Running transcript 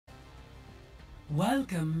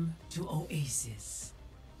Welcome to Oasis.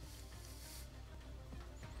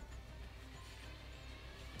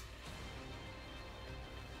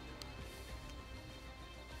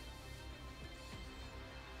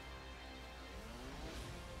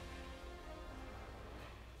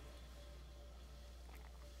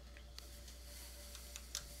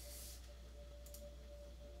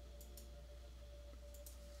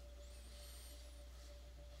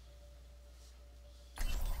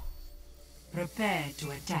 Prepare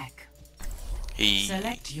to attack. Hey.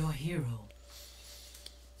 Select your hero.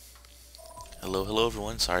 Hello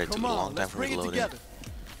everyone. Sorry it took a long time for me to load in.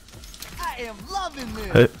 I am loving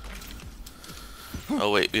this. Hey.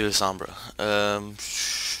 Oh wait, we have Sombra.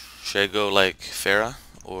 Should I go like Pharah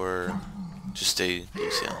or just stay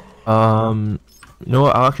Lucio? You know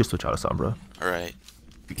what? I'll actually switch out of Sombra. Alright.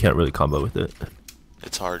 You can't really combo with it.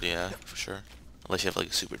 It's hard, yeah, for sure. Unless you have like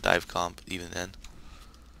a super dive comp, even then.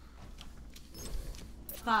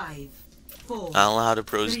 5, 4. I don't know how the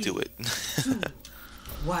pros 3, do it. 2,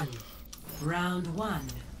 1. Round 1.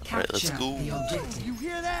 Capture Alright, let's go. the objective. You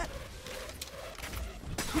hear that?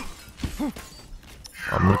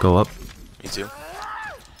 I'm gonna go up. Me too.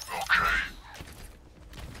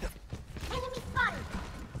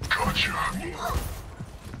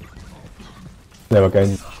 Never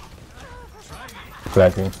again.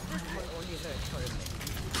 Flashing.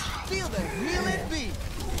 Feel the healing beat.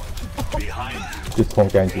 Just one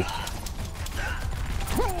Genji.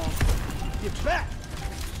 Get back.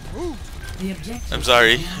 The objective. I'm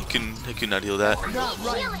sorry, I could not heal that. Not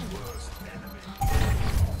right.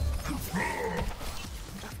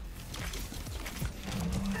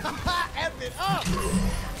 F it up.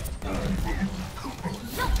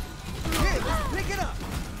 Here, just pick it up.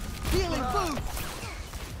 Healing boost.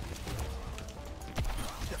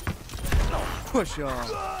 Push on.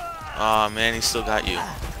 Aw man, he still got you.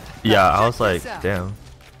 Yeah, I was like, damn.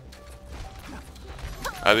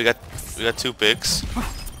 Alright, we got 2 picks.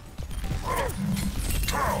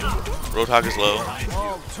 Roadhog is low.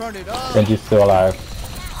 Oh, turn it up. Genji's still alive.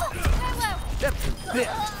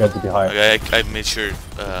 Genji behind. Okay, I made sure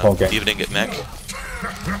Okay. Diva didn't get mech.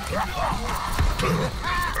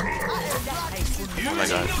 Oh my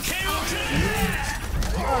god.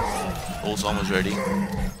 Ult's almost ready.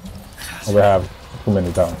 We have too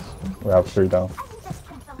many down. We have 3 down.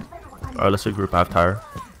 Alright, let's regroup. I have tire.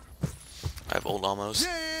 I have ult almost. I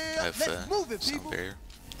have let's move it, some people. barrier.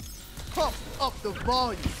 Pump up the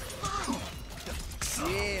volume.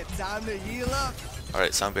 Yeah, time to heal up.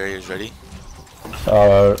 Alright, sound barrier is ready.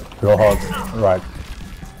 Roadhog, right.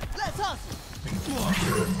 Let's hustle.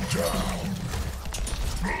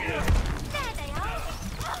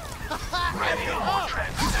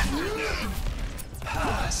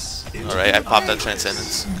 Alright, I popped that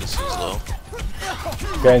transcendence because he was low.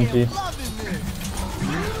 Genji. Loving this.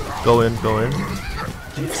 Go in, go in.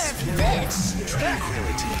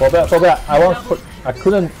 Fall back. I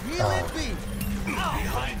couldn't. Healing beat.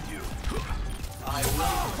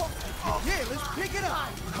 Yeah, let's pick it up.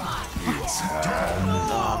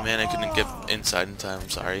 Oh man, I couldn't get inside in time, I'm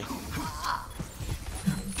sorry.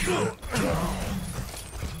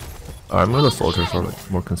 Alright, I'm gonna go soldier for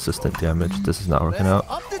like more consistent damage. This is not working out.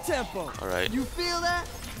 Up the tempo. Alright. You feel that?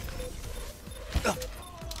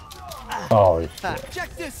 Oh, Check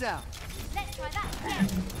this out.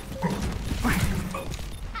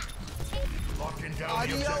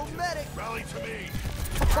 Audio medic. Rally to me.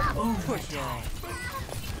 Push on.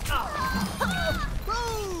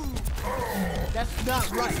 Boom. That's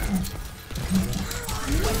not right.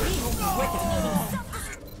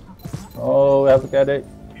 oh, we have to get it.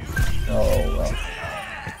 Oh, well.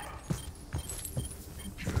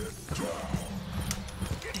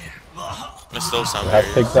 Missed those sound We have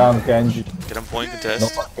barriers. take down Genji. Get him point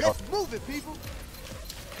contest. Let's move it, people.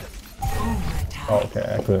 Oh,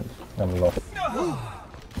 okay, I couldn't. I'm low.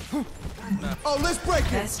 Oh, let's break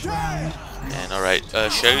it. Best round. And alright,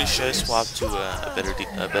 should I swap to a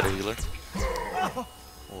better healer?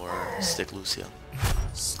 Or stick Lucio?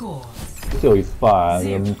 Score. Still is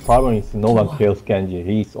fine. The problem is no one kills Genji.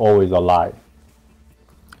 He's always alive.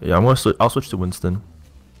 Yeah, I'll switch to Winston.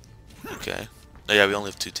 Okay. Oh yeah, we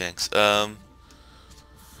only have 2 tanks.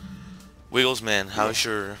 Wiggles man, how's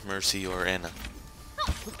your Mercy or Anna?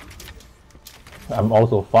 I'm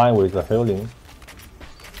also fine with the healing.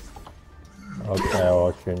 Okay,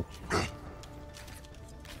 I'll change.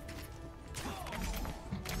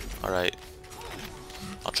 Alright.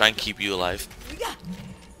 I'll try and keep you alive.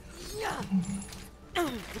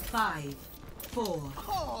 5, 4,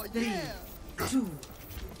 Oh, 3, yeah. 2,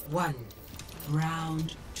 1.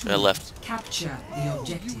 Round 2. I left. Capture the You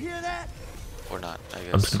objective. hear that? Or not, I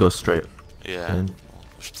guess. I'm just gonna go straight. Yeah. And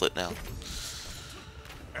We're split now.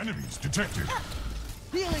 Enemies detected.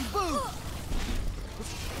 Healing boost.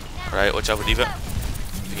 Alright, watch out for Diva.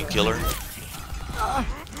 You can kill her.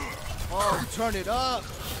 Oh, turn it up.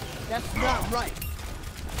 That's not right.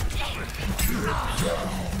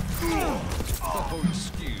 Oh,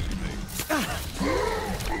 excuse me.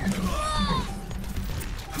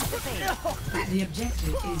 The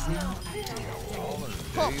objective is now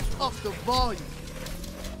active. Pump up the volume.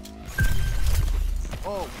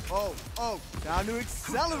 Oh, oh, oh. Time to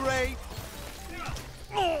accelerate.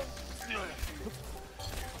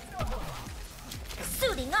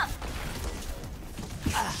 Suiting up.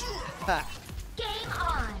 Game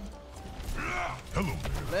on. Hello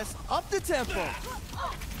there. Let's up the tempo.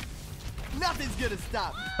 Nothing's gonna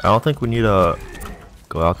stop. I don't think we need to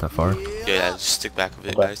go out that far. Yeah, just stick back with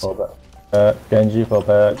it, Fall back, guys. fall back. Genji, fall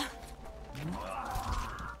back.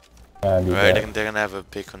 And you Alright, back. they're gonna have a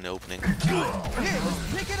pick on the opening. Here,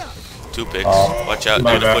 let's pick it up. 2 picks. Oh, Watch out,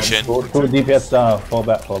 my do the bad. push in. Two DPS down, fall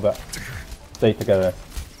back, fall back. Stay together.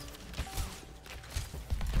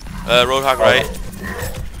 Roadhog right.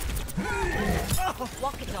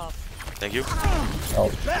 Walk it off. Thank you. Oh,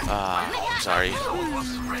 Sorry.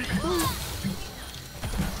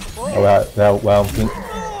 well,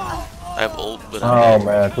 I have ult, but oh I'm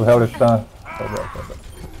man, 2 health is done. Fall back, fall back.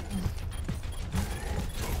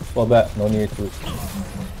 Fall back, no need to.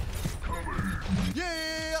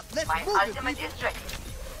 Yeah, let's move it,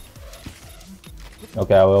 people.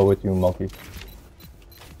 Okay, I will with you, monkey.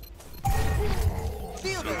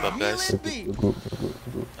 Feel Group the up, guys. healing beat. Group.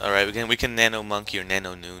 Alright, we can nano monkey or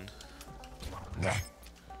nano noon.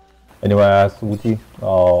 Anyone else, Wuti?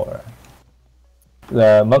 Oh, alright.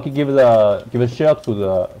 The monkey give a shield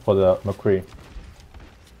to for the McCree.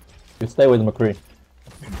 You stay with McCree.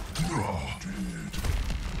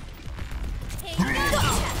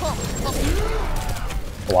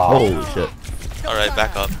 Wow. Holy shit. Alright,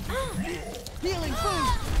 back up. Healing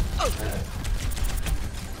boost.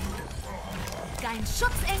 Dein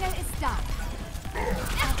Schutzengel ist da.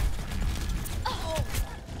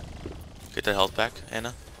 Get that health back,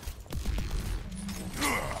 Anna.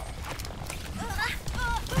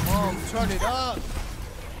 Oh, turn it up.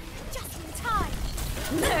 Just in time.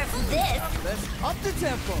 Nerf this. Let's up the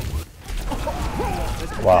tempo.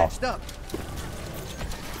 Let's get Wow. matched up.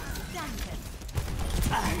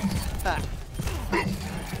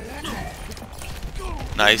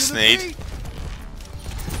 Nice To the nade. beat.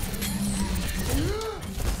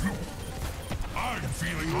 I'm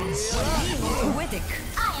feeling unstoppable.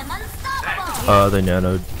 I am unstoppable. They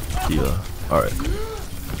nanoed Diva. Alright.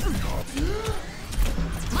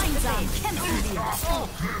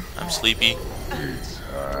 I'm sleepy.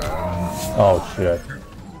 Oh shit.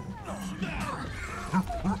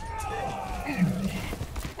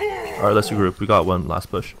 Alright, let's regroup. We got one last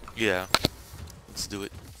push. Yeah. Let's do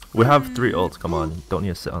it. We have 3 ults, come on. Don't need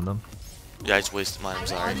to sit on them. Yeah, I just wasted mine, I'm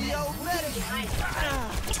sorry.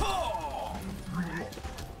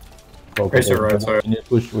 Okay, Raise your right side. we need to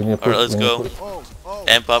push, we need to push. Alright, let's we need to go. push. Oh, oh,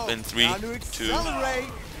 Amp up oh. in 3, Time to 2, accelerate.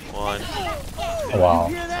 1. Wow.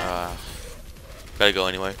 Hear that? Gotta go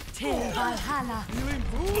anyway. Valhalla. Healing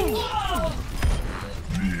boost.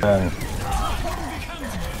 And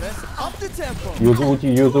Let's up the tempo. use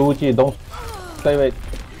Uchi, don't stay wait.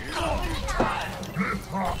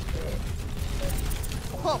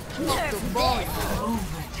 Pump up the volume.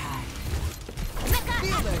 Overtime.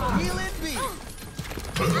 Feel the healing beat.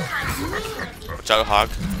 Watch out, Hog.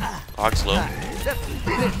 Hog's low.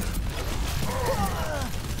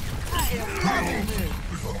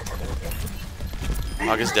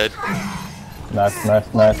 Hog is dead. Nice.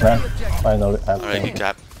 Finally, Alright, good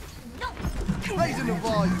cap. Raising the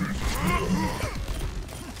volume.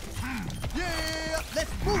 Yeah,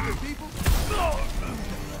 let's move it, people.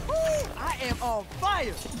 Woo, I am on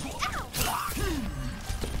fire.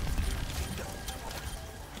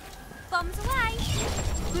 Bombs away.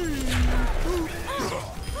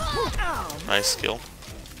 Nice skill.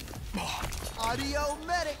 Audio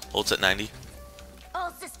medic. Ult's at 90.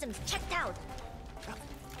 All systems checked out.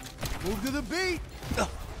 Move to the beat.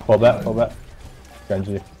 fall back.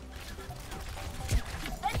 Genji.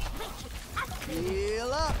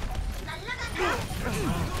 Heal up.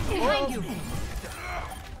 Behind you.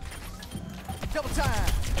 Double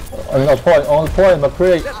time. On point,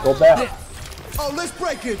 McCree, go back. Oh, let's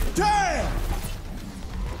break it. Damn.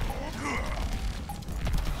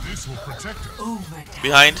 This will protect us. Overtime.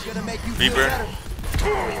 Behind. Gonna make you feel Reaper. better.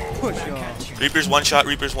 Push on. Reaper's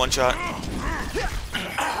one shot.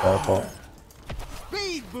 Careful.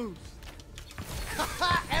 Speed boost.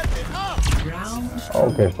 Amp it up. Round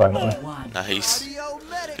Okay, finally. 1. Nice. Audio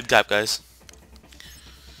medic. Good tap, guys.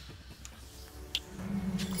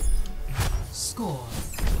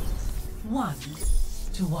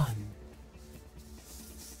 1-1.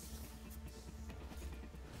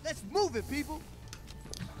 Let's move it, people.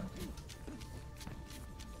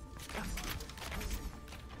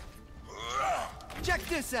 Check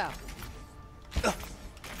this out.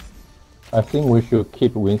 I think we should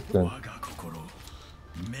keep Winston.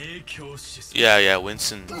 Yeah,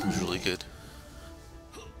 Winston is really good.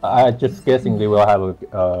 I just guessing they will have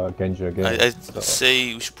a Genji again. I'd so.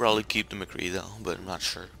 say we should probably keep the McCree though, but I'm not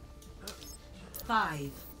sure.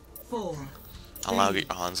 5, 4, How long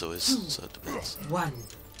Hanzo is, so it depends. 1.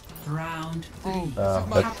 Round 3.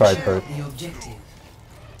 Let's try first. The objective.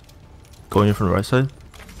 Going in from the right side.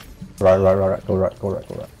 Right. Go right.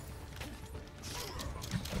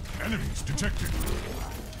 Enemies detected.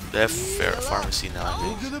 They have pharmacy now,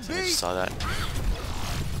 I think. I just saw that.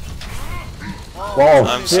 Whoa,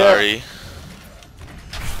 I'm shit. sorry.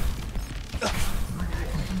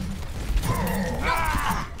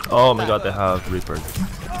 Oh my god, they have Reaper.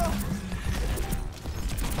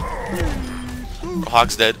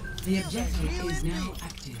 Hawk's dead. The objective is now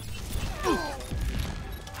active.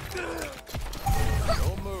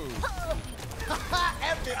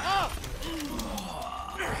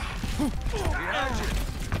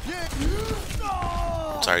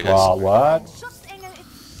 Sorry guys. Wow, what? Schussengel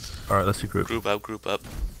ist. Alright, let's regroup. Group up. Group up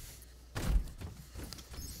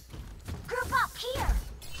here.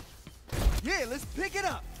 Yeah, let's pick it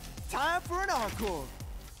up. Time for an encore.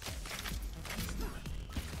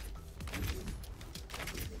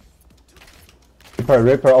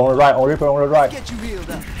 Reaper on the right. Get you healed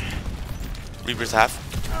up. Reaper's half.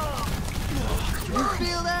 You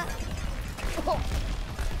feel that?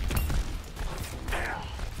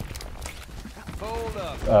 Hold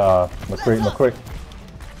up. McCree.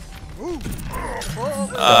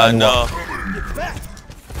 No. Get back.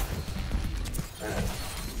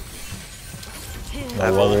 No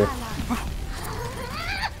worry.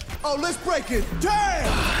 Oh, let's break it. Damn!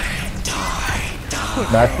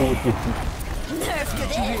 Nasty.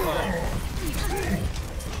 Get you healed up.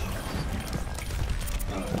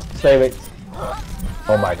 Save it.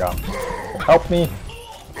 Oh my god. Help me.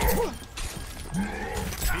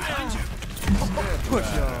 Push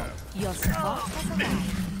y'all. Your support has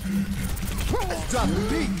arrived. Let's drop the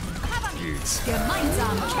beat.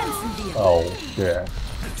 Gemeinsam kämpfen wir. Oh shit.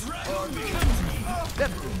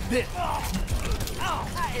 That's a bit. I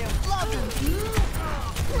am loving you.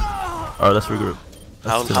 Alright, let's regroup.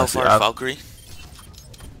 How far is Valkyrie?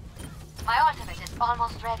 My ultimate is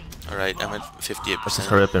almost ready. Alright, I'm at Let's just 58%.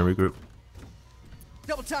 hurry up and regroup.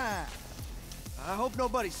 Double time. I hope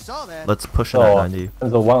nobody saw that. Let's push it at So 90.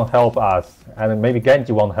 the won't help us, and maybe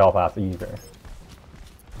Genji won't help us either.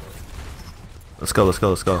 Let's go.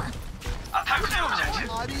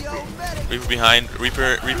 Audio medic. Reaper behind.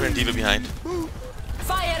 Reaper and Diva behind.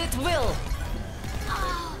 Fire at will.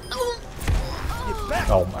 Get back.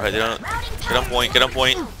 Oh my. Alright, get on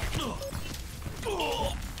point.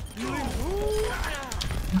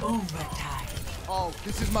 Overtime. Oh,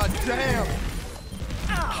 this is my jam.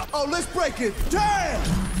 Oh, let's break it. Damn.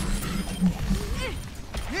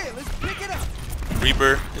 Yeah, let's pick it up.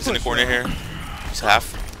 Reaper is in the corner here. He's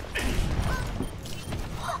half.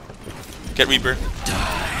 Get Reaper.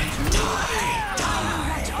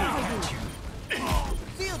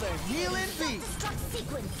 Feel the healing beat.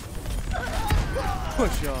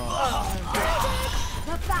 Push y'all.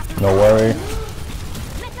 No worry.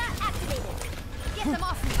 Flicker activated. Get them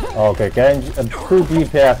off me. Okay, Genji, 2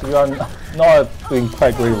 DPS. You are not doing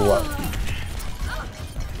quite great work.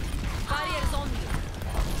 Barriers on me.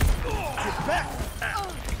 Get back.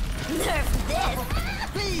 Nerf this.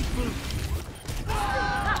 Speed boost.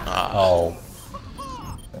 Oh.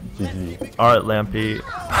 GG. Alright, Lampy.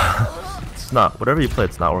 It's not. Whatever you play,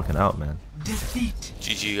 it's not working out, man. Defeat.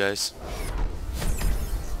 GG guys.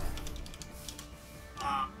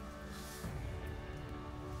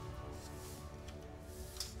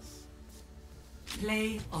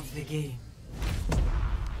 Play of the game.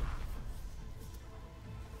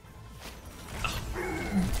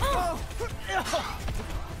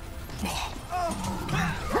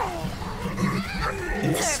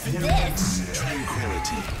 Nerf this.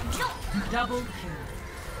 Double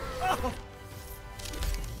kill.